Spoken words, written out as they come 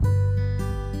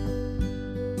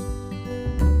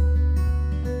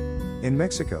In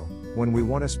Mexico, when we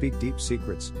want to speak deep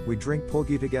secrets, we drink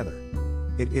pulque together.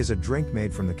 It is a drink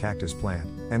made from the cactus plant,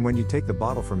 and when you take the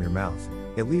bottle from your mouth,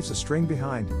 it leaves a string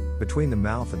behind, between the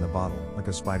mouth and the bottle, like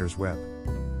a spider's web.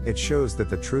 It shows that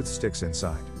the truth sticks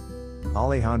inside.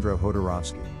 Alejandro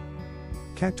Jodorowsky.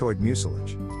 Cactoid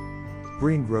mucilage.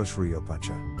 Green gross Rio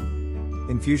Pacha.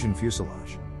 Infusion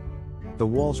fuselage. The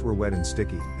walls were wet and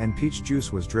sticky, and peach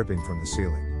juice was dripping from the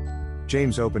ceiling.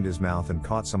 James opened his mouth and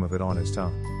caught some of it on his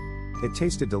tongue. It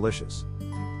tasted delicious.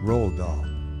 Roald Dahl.